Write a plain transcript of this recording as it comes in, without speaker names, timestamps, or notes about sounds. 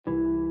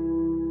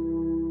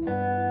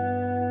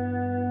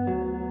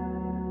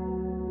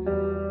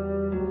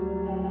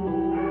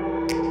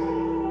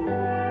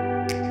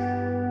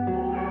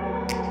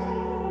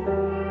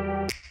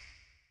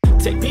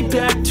me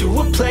back to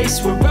a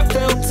place where I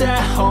felt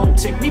at home.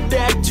 Take me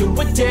back to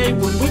a day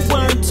when we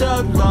weren't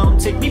alone.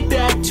 Take me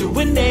back to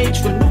an age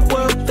when the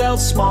world felt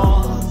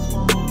small,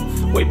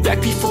 way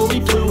back before we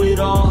blew it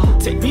all.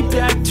 Take me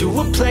back to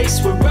a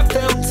place where I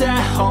felt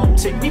at home.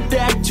 Take me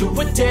back to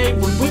a day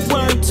when we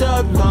weren't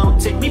alone.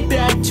 Take me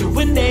back to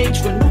an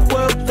age when the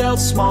world felt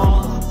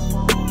small,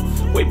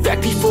 way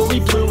back before we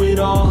blew it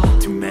all.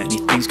 Too many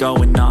things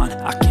going on,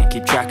 I can't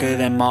keep track of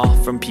them all.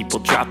 From people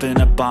dropping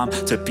a bomb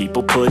to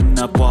people putting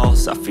up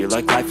walls. I feel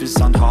like life is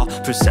on hold,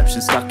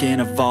 perception stuck in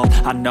a vault.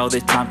 I know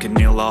that time can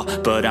heal all,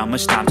 but how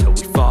much time till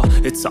we fall?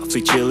 It's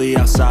awfully chilly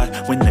outside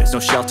when there's no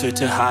shelter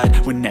to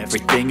hide. When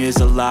everything is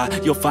a lie,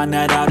 you'll find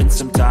that out in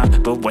some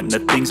time. But when the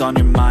things on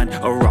your mind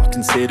are all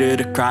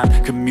considered a crime,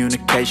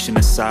 communication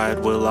aside,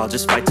 we'll all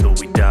just fight till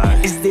we die.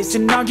 Is this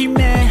an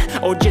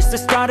argument or just the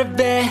start of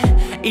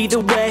it? Either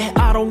way,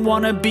 I don't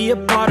wanna be a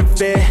part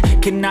of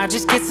it. Can I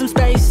just get some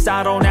space?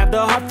 I don't have the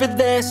heart for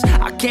this.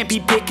 I can't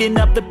be picking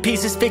up the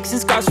pieces, fixing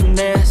scars from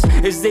this.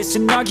 Is this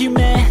an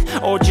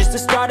argument or just the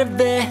start of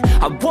it?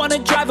 I wanna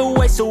drive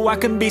away so I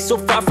can be so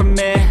far from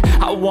it.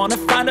 I wanna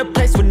find a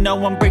place where no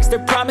one breaks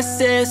their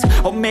promises,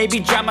 or maybe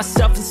drown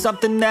myself in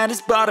something that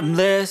is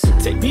bottomless.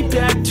 Take me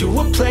back to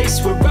a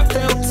place where I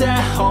felt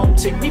at home.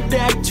 Take me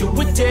back to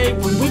a day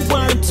when we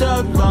weren't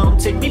alone.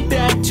 Take me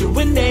back to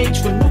an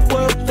age when the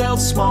world felt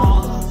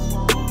small,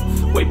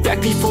 way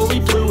back before we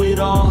blew it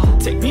all.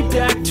 Take me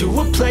back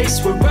to a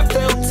place where I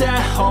felt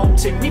at home.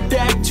 Take me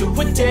back to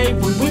a day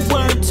when we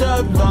weren't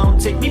alone.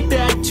 Take me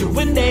back to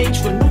an age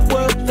when the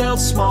world felt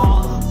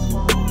small,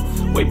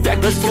 way back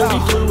before we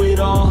blew it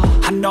all.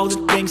 I know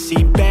that things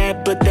seem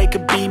bad, but they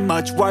could be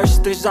much worse.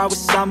 There's always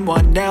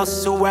someone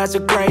else who has a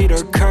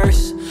greater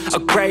curse, a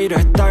greater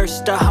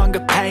thirst, a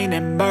hunger, pain,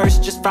 and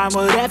mercy. Just find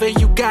whatever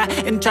you got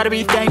and try to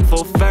be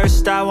thankful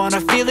first. I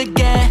wanna feel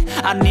again,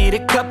 I need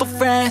a couple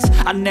friends.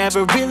 I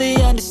never really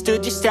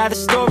understood just how the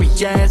story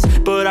ends,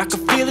 but I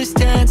can feel it's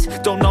tense,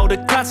 don't know the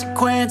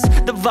consequence.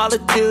 The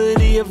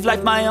volatility of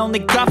life, my only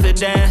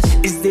confidence.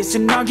 Is this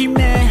an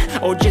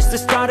argument or just the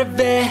start of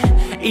it?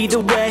 Either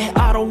way,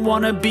 I don't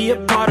wanna be a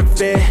part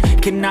of it.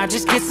 Can I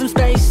just get some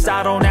space?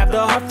 I don't have the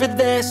heart for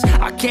this.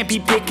 I can't be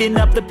picking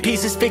up the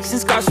pieces, fixing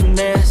scars from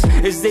this.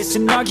 Is this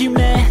an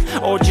argument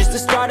or just the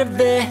start of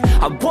it?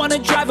 I wanna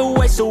drive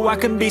away so I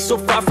can be so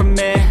far from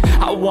it.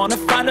 I wanna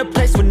find a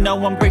place where no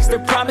one breaks their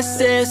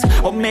promises,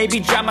 or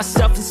maybe drown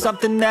myself in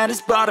something that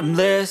is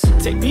bottomless.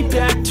 Take me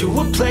back to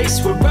a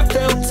place where I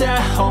felt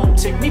at home.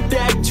 Take me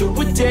back to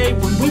a day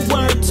when we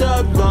weren't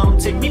alone.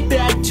 Take me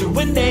back to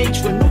an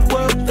age when the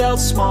world felt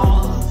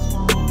small,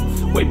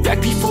 way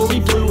back before we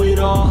blew it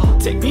all.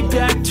 Take me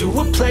back to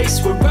a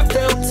place where I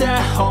felt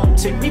at home.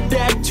 Take me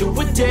back to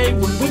a day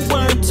when we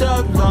weren't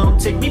alone.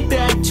 Take me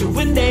back to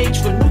an age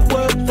when the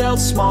world felt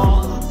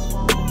small,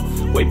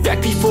 way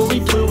back before we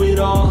blew it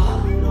all.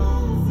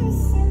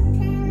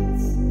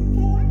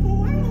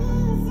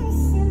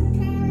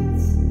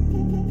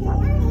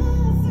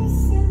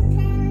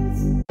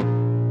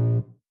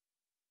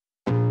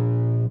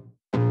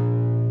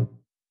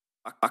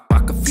 I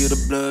can feel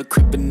the blood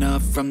creeping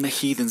up from the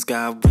heathens.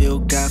 Got will,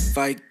 got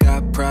fight,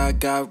 got pride,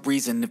 got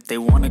reason. If they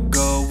wanna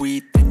go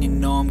eat, then you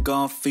know I'm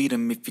gon' feed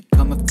them. If you're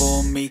coming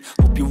for me,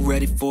 hope you're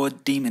ready for a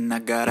demon. I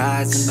got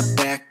eyes in the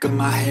back of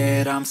my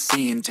head, I'm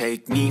seeing.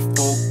 Take me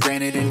for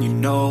granted and you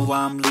know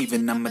I'm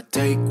leaving. I'ma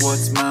take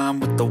what's mine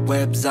with the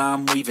webs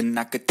I'm weaving.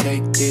 I could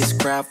take this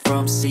crowd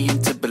from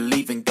seeing to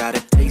believing. Got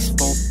a taste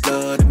for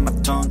blood and my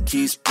tongue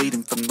keeps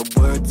bleeding from the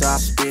words I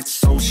spit.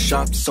 So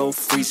sharp, so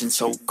freezing,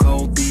 so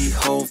cold.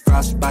 Behold,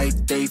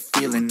 frostbite they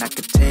feeling. I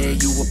could tear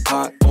you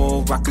apart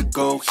or I could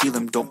go heal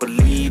them. Don't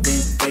believe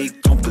in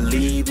fate, don't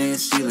believe in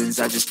ceilings.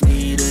 I just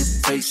need a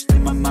taste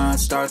and my mind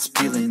starts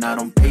peeling. I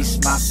don't pace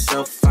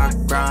myself, I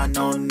grind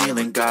on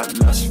kneeling. Got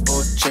lust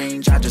for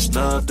change, I just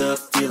love the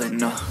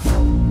feeling.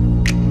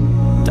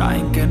 I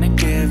ain't gonna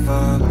give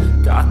up.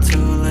 Got too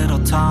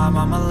little time,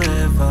 I'ma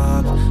live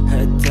up.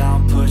 Head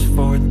down, push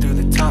forward through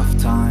the tough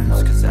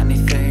times, cause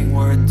anything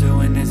worth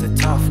doing is a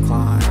tough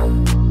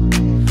climb.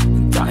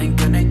 And I ain't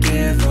gonna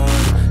give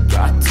up.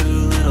 Got too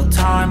little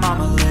time,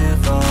 I'ma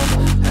live up.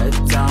 Head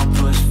down,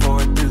 push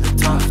forward through the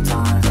tough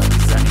times,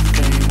 cause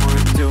anything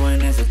worth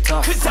doing is a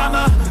tough climb. Cause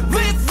I'ma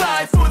live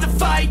life for the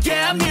fight,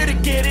 yeah, I'm here to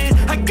get it.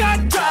 I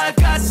got drive,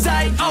 got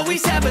sight,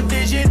 always have a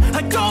vision.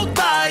 I go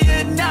by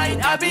at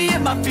night, I be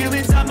in my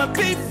feelings. I'ma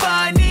be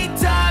fine, need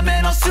time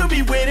and I'll soon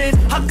be winning.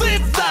 I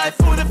live life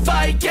for the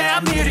fight, yeah,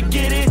 I'm here to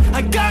get it.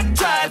 I got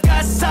drive,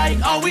 got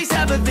sight, always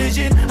have a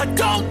vision. I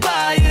go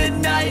by at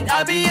night,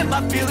 I be in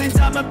my feelings.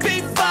 I'ma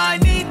be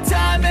fine, need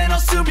time and I'll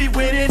soon be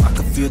winning. I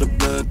can feel the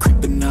blood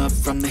creeping up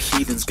from the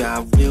heathens.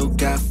 Got will,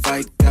 got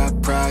fight,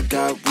 got pride,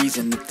 got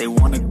reason. If they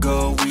wanna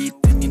go eat,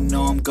 then you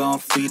know I'm gon'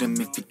 feed them.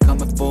 If you're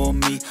coming for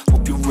me,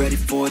 hope you're ready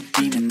for a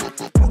demon. I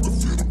can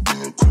feel the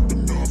blood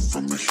creeping up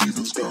from the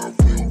heathens. Got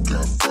will,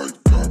 got fight,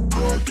 got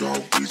pride,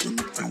 got reason.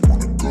 If they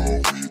wanna go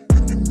eat,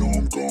 then you know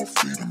I'm gon'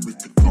 feed them. If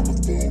you're coming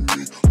for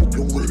me, hope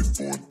you're ready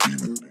for a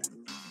demon.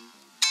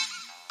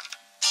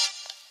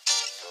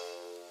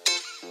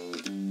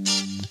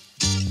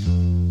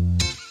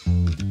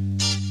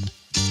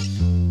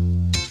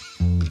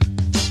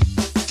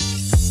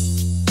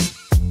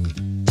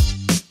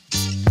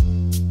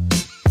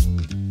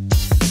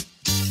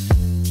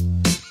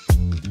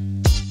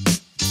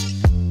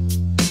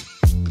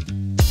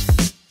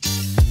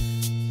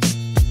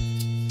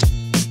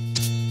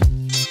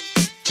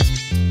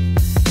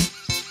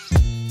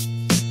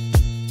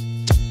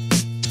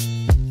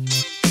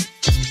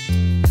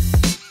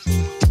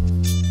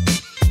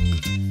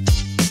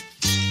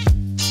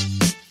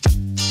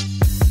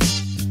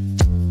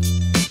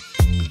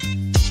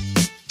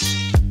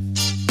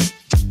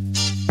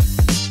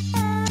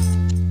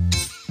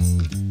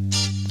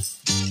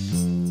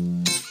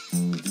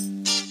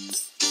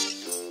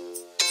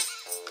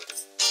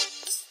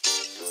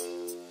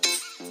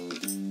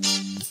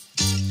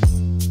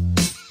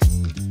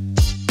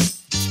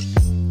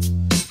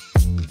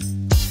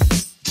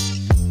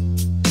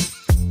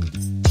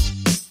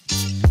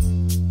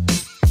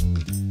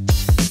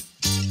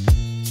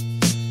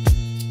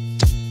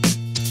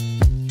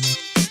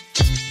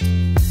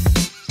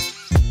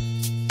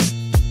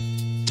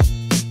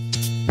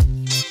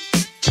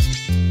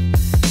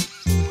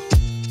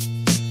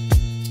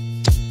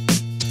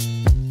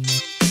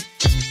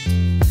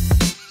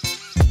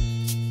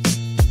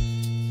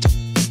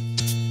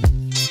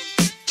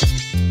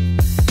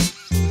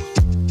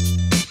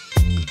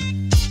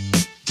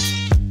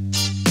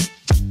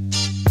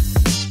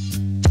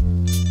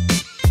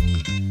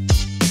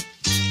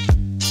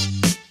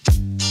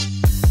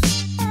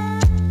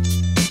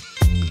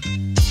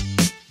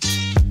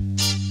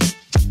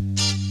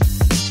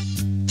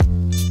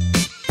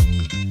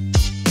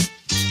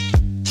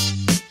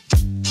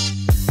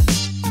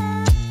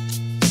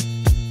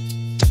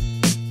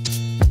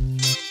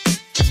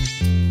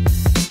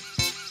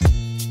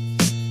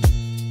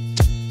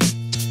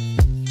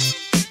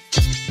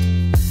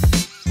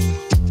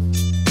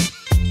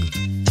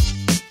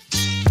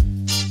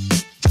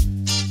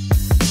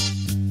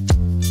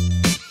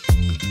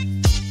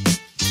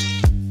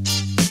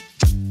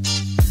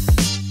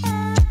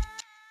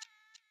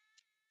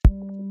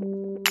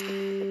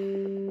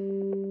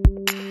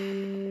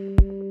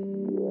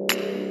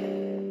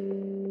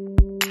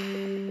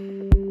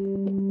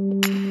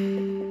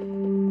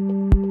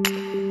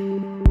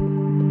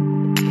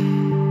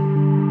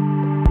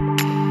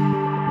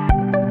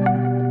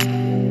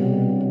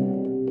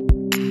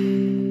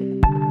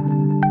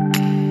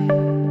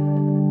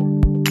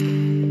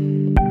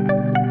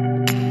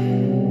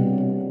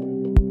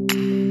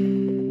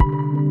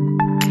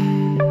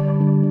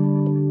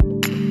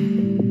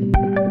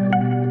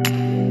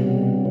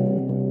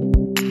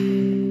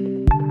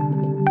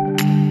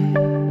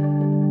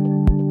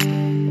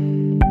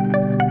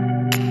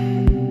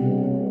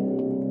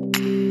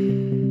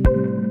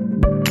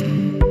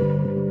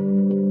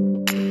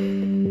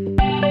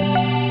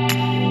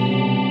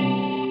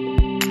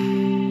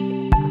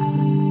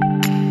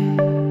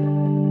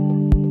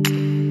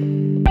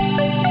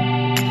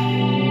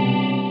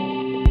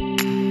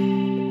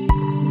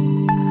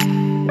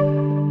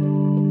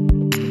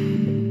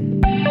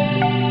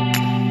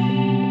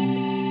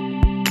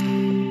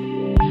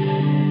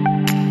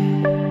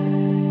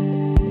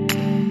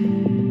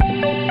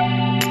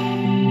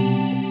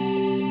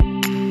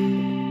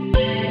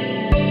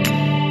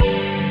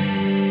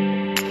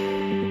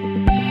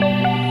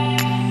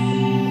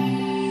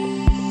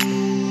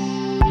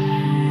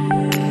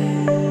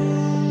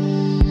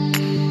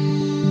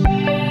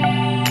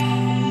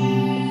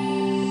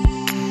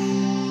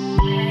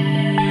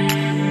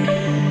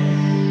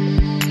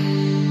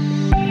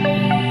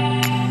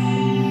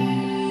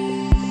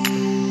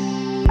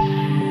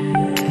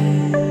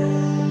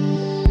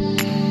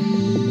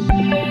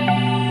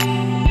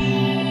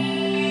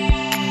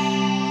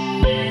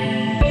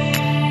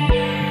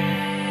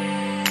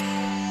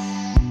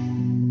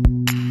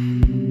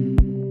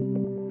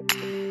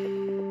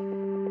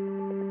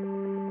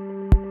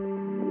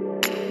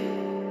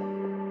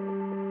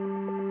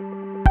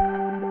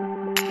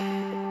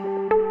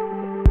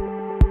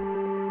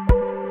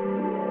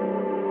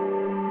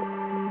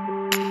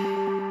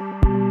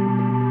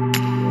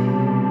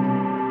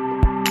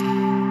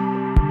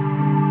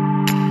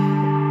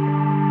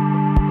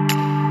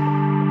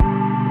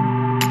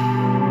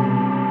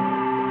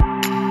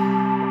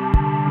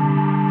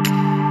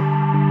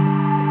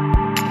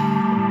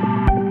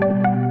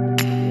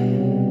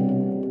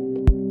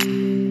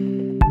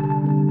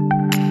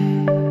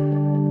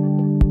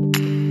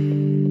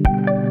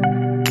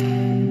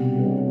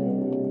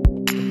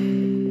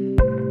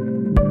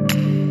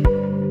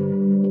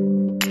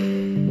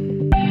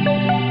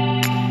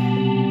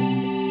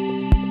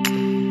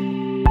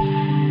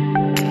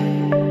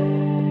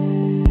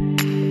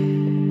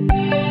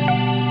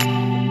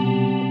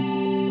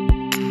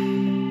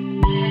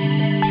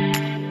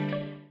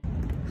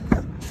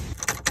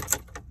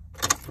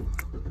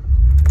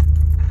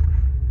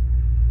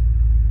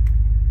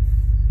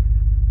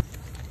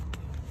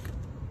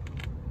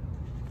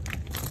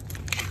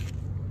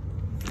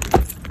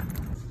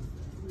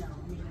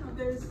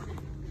 there's